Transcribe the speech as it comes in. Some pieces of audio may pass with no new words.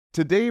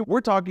Today,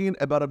 we're talking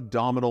about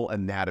abdominal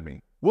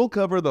anatomy. We'll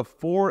cover the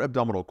 4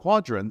 abdominal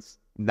quadrants,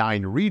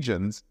 9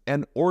 regions,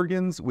 and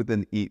organs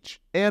within each.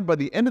 And by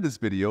the end of this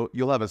video,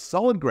 you'll have a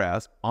solid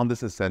grasp on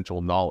this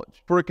essential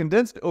knowledge. For a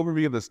condensed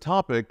overview of this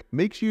topic,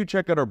 make sure you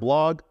check out our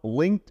blog,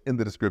 linked in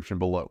the description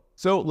below.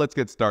 So let's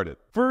get started.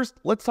 First,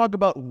 let's talk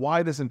about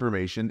why this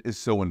information is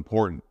so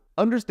important.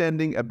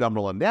 Understanding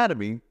abdominal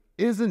anatomy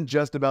isn't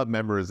just about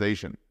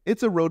memorization.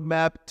 It's a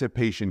roadmap to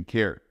patient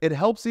care. It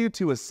helps you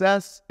to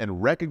assess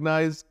and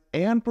recognize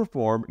and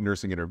perform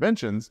nursing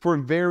interventions for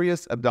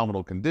various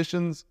abdominal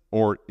conditions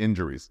or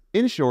injuries.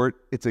 In short,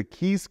 it's a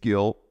key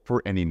skill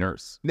for any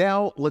nurse.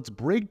 Now, let's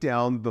break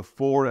down the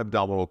 4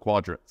 abdominal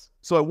quadrants.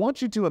 So I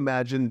want you to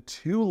imagine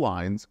 2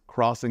 lines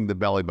crossing the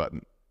belly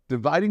button,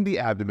 dividing the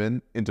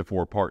abdomen into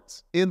 4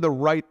 parts. In the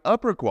right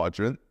upper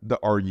quadrant, the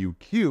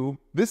RUQ,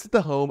 this is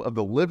the home of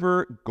the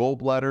liver,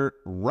 gallbladder,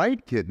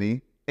 right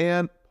kidney,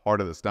 and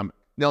part of the stomach.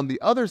 Now on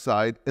the other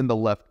side, in the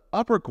left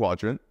upper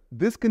quadrant,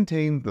 this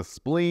contains the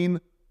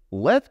spleen,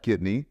 left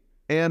kidney,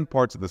 and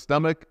parts of the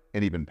stomach,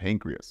 and even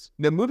pancreas.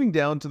 Now moving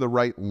down to the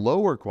right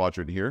lower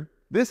quadrant here,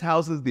 this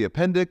houses the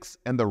appendix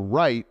and the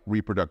right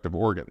reproductive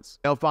organs.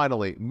 Now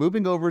finally,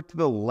 moving over to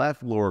the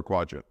left lower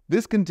quadrant,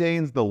 this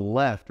contains the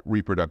left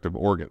reproductive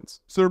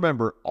organs. So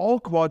remember, all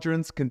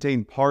quadrants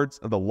contain parts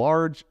of the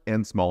large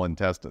and small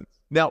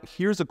intestines. Now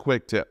here's a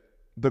quick tip.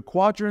 The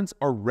quadrants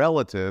are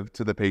relative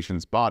to the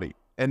patient's body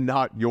and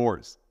not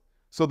yours.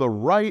 So the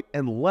right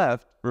and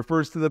left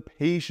refers to the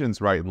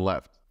patient's right and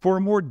left. For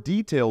a more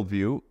detailed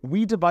view,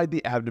 we divide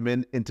the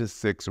abdomen into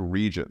 6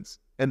 regions,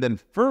 and then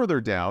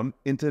further down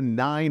into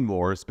 9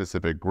 more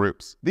specific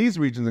groups. These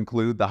regions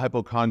include the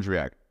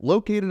hypochondriac,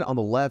 located on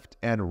the left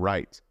and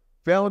right,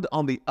 found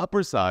on the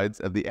upper sides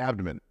of the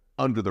abdomen,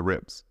 under the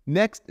ribs.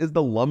 Next is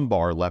the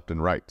lumbar left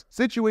and right,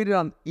 situated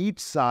on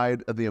each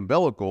side of the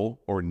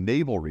umbilical or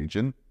navel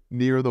region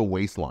near the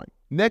waistline.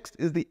 Next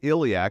is the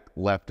iliac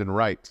left and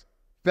right,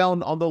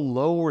 found on the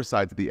lower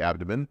sides of the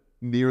abdomen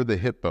near the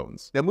hip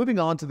bones. Now moving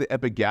on to the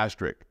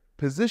epigastric,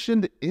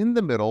 positioned in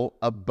the middle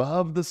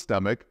above the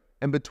stomach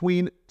and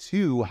between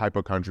 2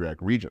 hypochondriac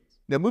regions.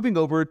 Now moving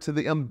over to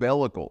the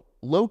umbilical,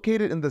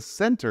 located in the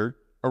center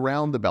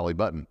around the belly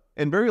button.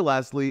 And very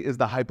lastly is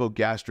the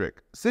hypogastric,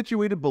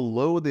 situated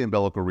below the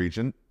umbilical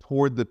region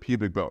toward the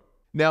pubic bone.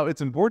 Now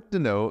it's important to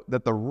know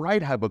that the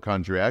right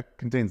hypochondriac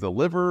contains the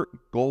liver,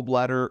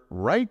 gallbladder,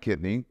 right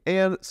kidney,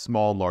 and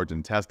small and large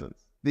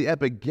intestines. The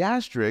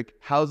epigastric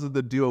houses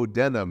the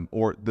duodenum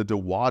or the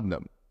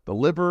duodenum, the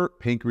liver,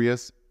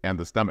 pancreas, and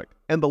the stomach.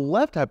 And the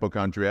left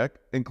hypochondriac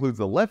includes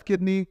the left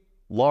kidney,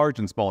 large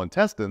and small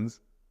intestines,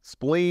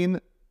 spleen,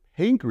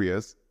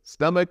 pancreas,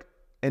 stomach,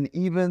 and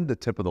even the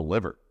tip of the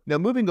liver. Now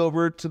moving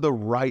over to the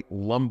right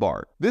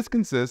lumbar. This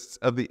consists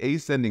of the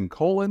ascending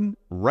colon,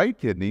 right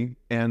kidney,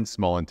 and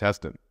small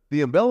intestine.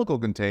 The umbilical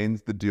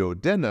contains the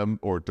duodenum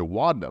or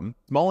duodenum,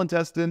 small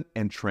intestine,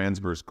 and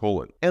transverse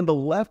colon. And the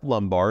left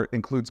lumbar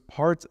includes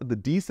parts of the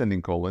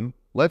descending colon,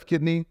 left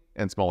kidney,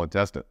 and small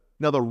intestine.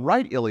 Now the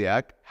right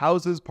iliac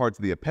houses parts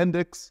of the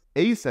appendix,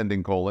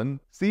 ascending colon,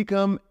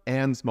 cecum,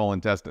 and small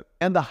intestine.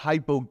 And the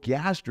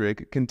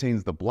hypogastric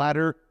contains the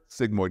bladder,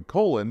 sigmoid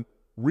colon,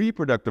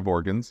 reproductive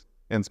organs,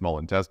 and small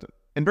intestine.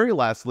 And very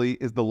lastly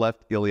is the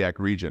left iliac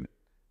region.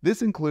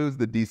 This includes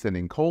the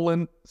descending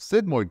colon,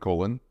 sigmoid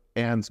colon,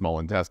 and small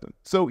intestine.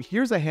 So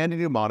here's a handy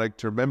mnemonic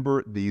to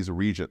remember these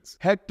regions.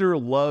 Hector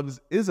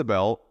loves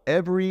Isabel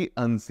every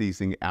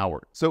unceasing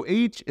hour. So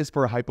H is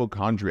for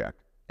hypochondriac,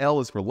 L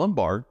is for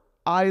lumbar,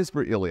 I is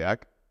for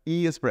iliac,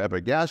 E is for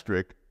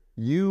epigastric,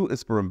 U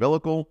is for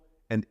umbilical,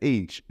 and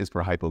H is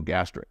for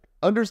hypogastric.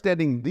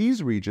 Understanding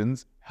these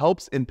regions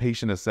helps in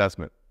patient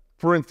assessment.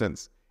 For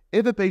instance,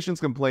 if a patient's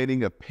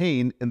complaining of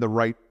pain in the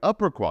right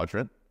upper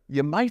quadrant,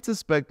 you might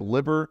suspect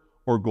liver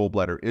or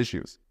gallbladder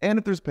issues. And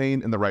if there's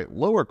pain in the right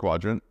lower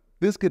quadrant,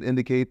 this could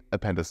indicate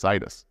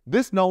appendicitis.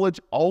 This knowledge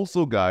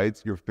also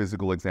guides your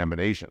physical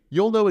examination.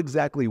 You'll know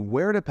exactly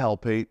where to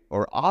palpate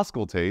or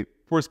auscultate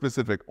for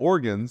specific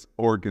organs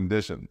or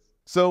conditions.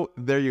 So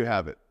there you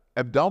have it.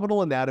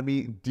 Abdominal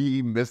anatomy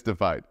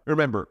demystified.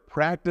 Remember,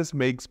 practice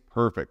makes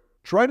perfect.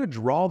 Try to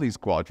draw these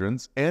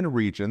quadrants and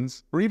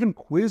regions, or even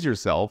quiz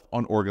yourself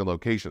on organ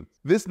locations.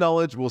 This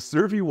knowledge will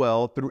serve you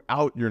well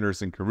throughout your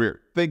nursing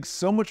career. Thanks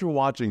so much for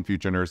watching,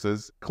 future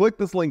nurses. Click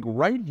this link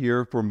right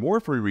here for more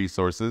free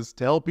resources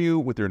to help you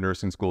with your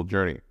nursing school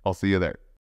journey. I'll see you there.